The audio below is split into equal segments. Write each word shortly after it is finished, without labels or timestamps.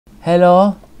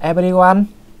Hello, everyone.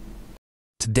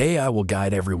 Today I will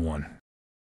guide everyone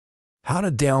how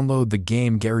to download the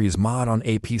game Garry's Mod on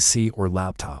a PC or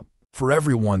laptop for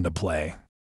everyone to play.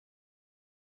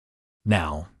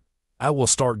 Now, I will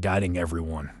start guiding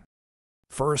everyone.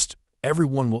 First,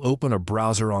 everyone will open a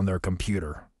browser on their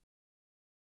computer.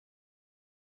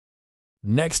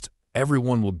 Next,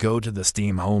 everyone will go to the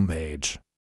Steam homepage.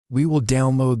 We will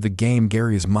download the game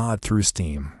Garry's Mod through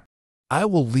Steam. I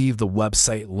will leave the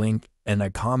website link and a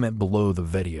comment below the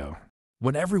video.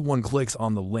 When everyone clicks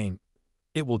on the link,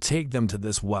 it will take them to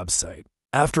this website.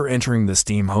 After entering the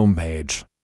Steam homepage,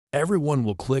 everyone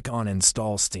will click on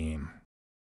Install Steam,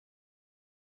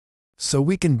 so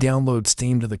we can download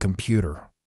Steam to the computer.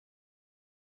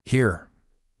 Here,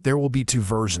 there will be two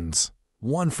versions,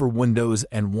 one for Windows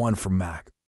and one for Mac.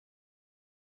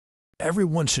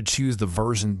 Everyone should choose the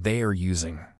version they are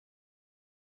using.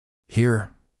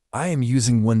 Here, I am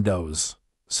using Windows,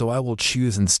 so I will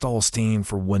choose Install Steam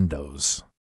for Windows.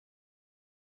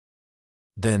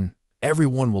 Then,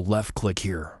 everyone will left-click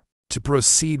here to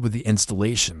proceed with the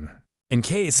installation. In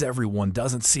case everyone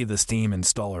doesn't see the Steam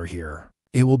installer here,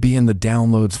 it will be in the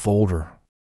Downloads folder.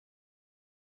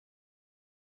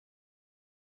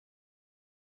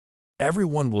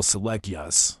 Everyone will select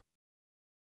Yes.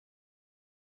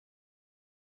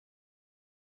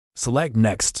 Select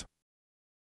Next.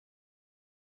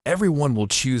 Everyone will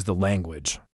choose the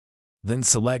language, then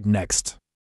select Next.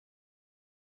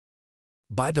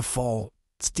 By default,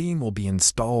 Steam will be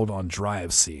installed on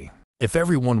drive C. If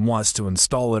everyone wants to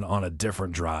install it on a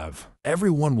different drive,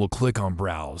 everyone will click on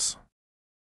Browse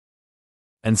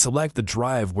and select the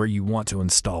drive where you want to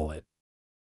install it.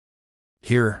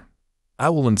 Here, I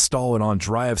will install it on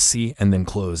drive C and then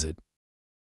close it.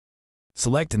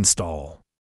 Select Install.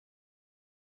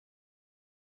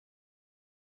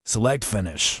 Select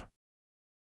Finish.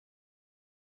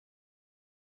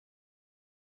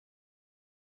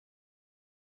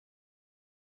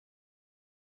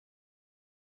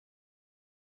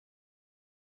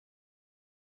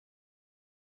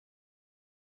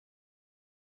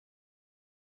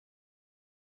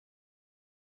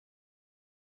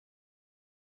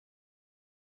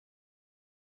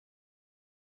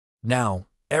 Now,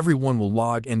 everyone will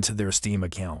log into their Steam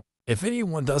account. If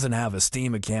anyone doesn't have a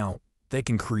Steam account, they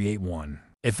can create one.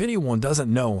 If anyone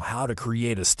doesn't know how to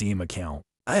create a Steam account,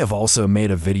 I have also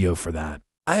made a video for that.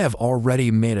 I have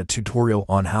already made a tutorial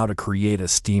on how to create a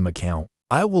Steam account.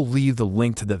 I will leave the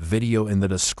link to that video in the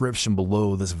description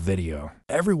below this video.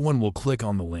 Everyone will click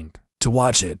on the link to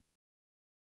watch it.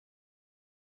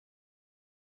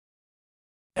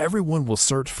 Everyone will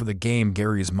search for the game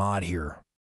Garry's Mod here.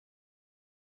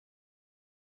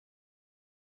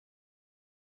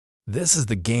 This is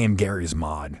the game Garry's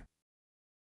Mod.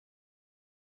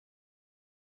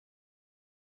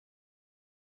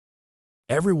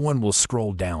 Everyone will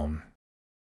scroll down.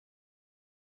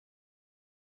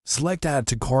 Select Add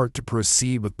to Cart to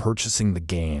proceed with purchasing the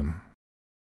game.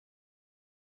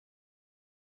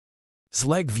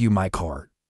 Select View My Cart.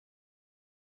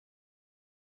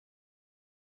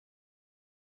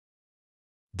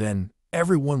 Then,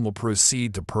 everyone will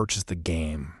proceed to purchase the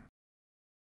game.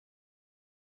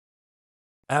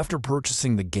 After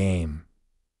purchasing the game,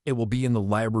 it will be in the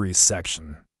Libraries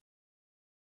section.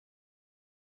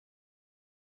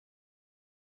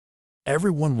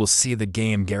 Everyone will see the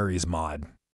game Garry's Mod.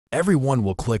 Everyone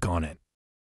will click on it.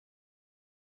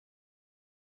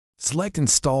 Select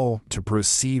Install to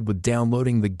proceed with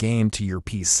downloading the game to your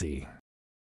PC.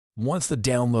 Once the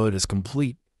download is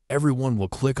complete, everyone will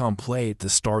click on Play to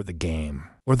start the game,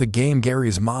 or the game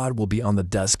Garry's Mod will be on the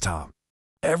desktop.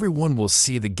 Everyone will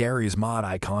see the Garry's Mod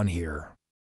icon here.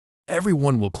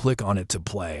 Everyone will click on it to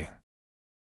play.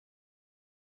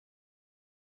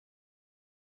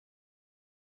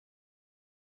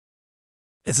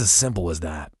 It's as simple as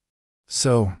that.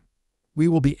 So, we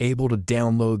will be able to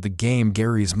download the game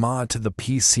Garry's Mod to the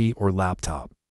PC or laptop.